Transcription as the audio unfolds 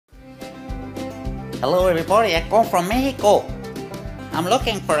Hello everybody, I come from Mexico. I'm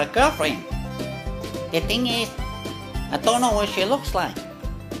looking for a girlfriend. The thing is, I don't know what she looks like.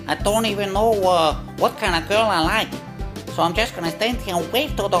 I don't even know what kind of girl I like. So I'm just gonna stand here and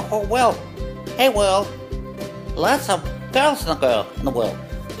wave to the whole world. Hey world, lots of girls in the world.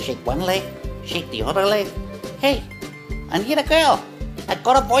 Shake one leg, shake the other leg. Hey, I need a girl. I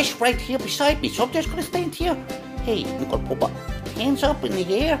got a voice right here beside me, so I'm just gonna stand here. Hey, I'm gonna put my hands up in the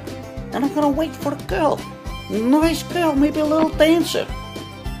air, and I'm gonna wait for a girl. Nice girl, maybe a little dancer.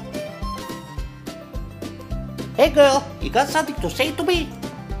 Hey girl, you got something to say to me?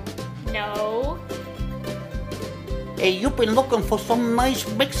 No. Hey, you been looking for some nice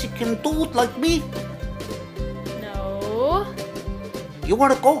Mexican dude like me? No. You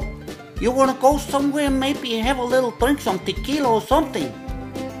wanna go? You wanna go somewhere and maybe have a little drink, some tequila or something?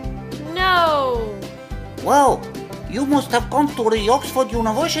 No. Wow, you must have gone to the Oxford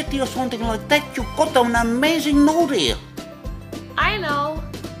University or something like that. You got an amazing know there. I know.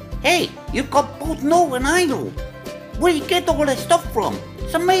 Hey, you got both know and I know. Where you get all that stuff from?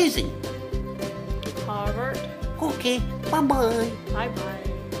 It's amazing. Harvard. Okay, bye-bye. Bye-bye.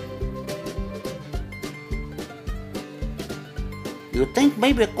 You think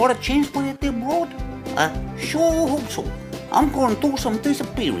maybe I got a chance when I did abroad? I sure hope so. I'm gonna do some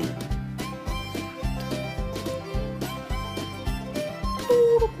disappearing.